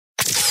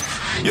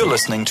You're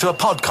listening to a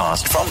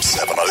podcast from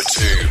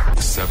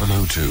 702.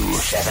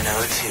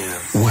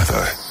 702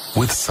 Weather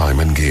with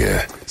Simon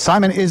Gear.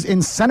 Simon is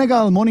in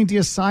Senegal. Morning to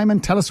you, Simon.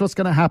 Tell us what's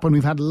going to happen.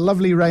 We've had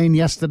lovely rain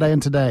yesterday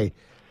and today.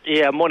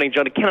 Yeah, morning,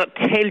 John. I cannot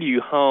tell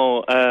you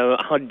how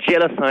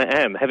jealous I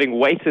am, having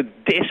waited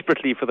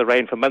desperately for the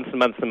rain for months and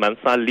months and months.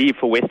 I leave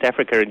for West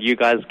Africa and you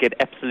guys get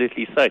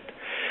absolutely soaked.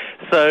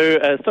 So,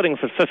 starting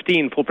off at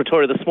 15 for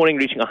Pretoria this morning,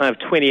 reaching a high of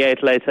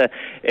 28 later.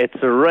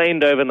 It's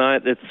rained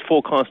overnight. It's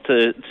forecast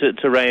to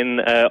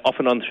rain off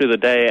and on through the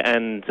day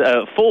and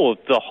for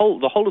the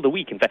whole of the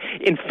week. In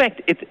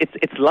fact,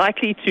 it's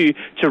likely to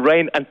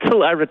rain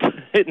until I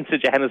return to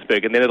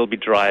Johannesburg, and then it'll be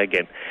dry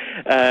again.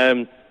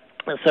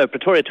 So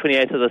Pretoria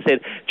 28, as I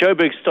said.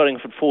 Joburg starting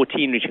off at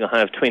 14, reaching a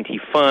high of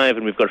 25,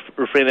 and we've got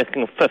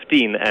Vereeniging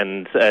 15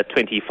 and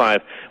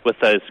 25 with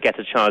those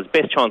scattered showers.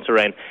 Best chance of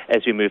rain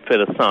as we move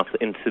further south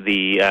into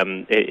the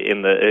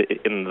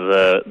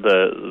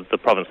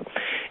province.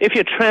 If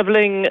you're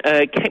travelling,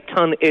 Cape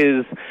Town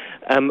is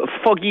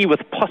foggy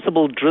with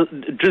possible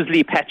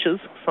drizzly patches.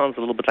 Sounds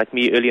a little bit like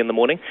me early in the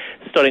morning.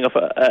 Starting off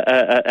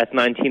at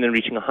 19 and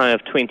reaching a high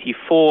of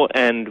 24,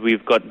 and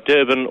we've got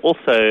Durban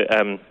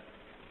also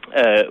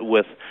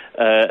with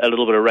a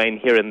little bit of rain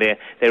here and there.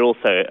 They're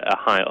also a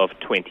high of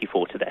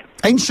 24 today.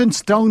 Ancient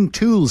stone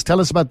tools. Tell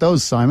us about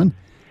those, Simon.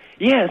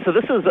 Yeah, so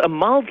this is a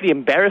mildly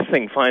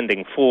embarrassing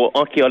finding for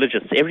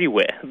archaeologists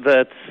everywhere,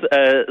 that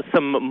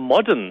some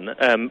modern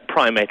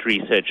primate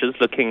researchers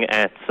looking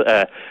at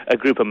a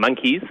group of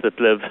monkeys that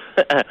live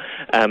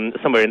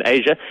somewhere in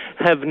Asia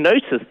have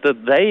noticed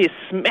that they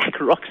smack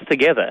rocks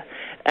together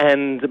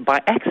and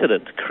by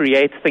accident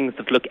create things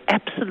that look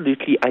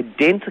absolutely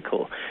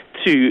identical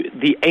to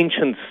the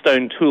ancient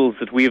stone tools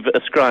that we've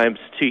ascribed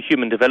to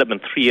human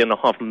development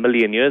 3.5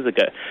 million years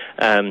ago.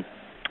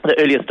 The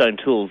earliest stone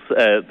tools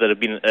that have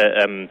been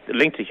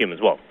linked to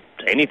humans, well,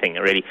 to anything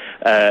really,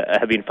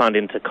 have been found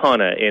in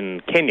Turkana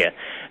in Kenya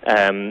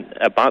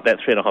about that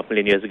 3.5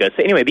 million years ago.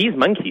 So anyway, these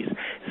monkeys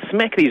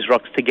smack these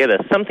rocks together,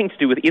 something to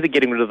do with either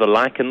getting rid of the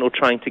lichen or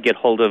trying to get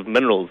hold of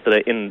minerals that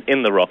are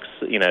in the rocks.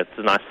 You know, it's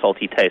a nice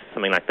salty taste,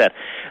 something like that.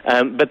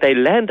 But they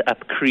land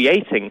up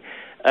creating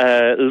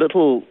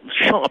little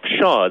sharp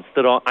shards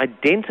that are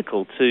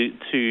identical to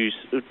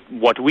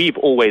what we've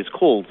always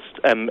called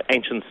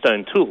ancient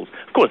stone tools.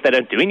 Of course, they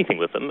don't do anything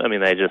with them. I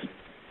mean,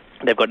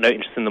 they've got no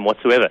interest in them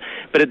whatsoever.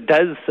 But it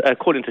does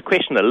call into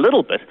question a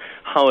little bit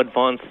how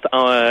advanced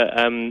our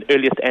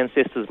earliest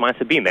ancestors might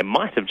have been. They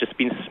might have just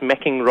been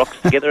smacking rocks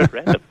together at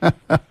random.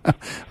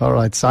 All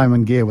right,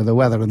 Simon Gear with the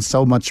weather and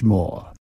so much more.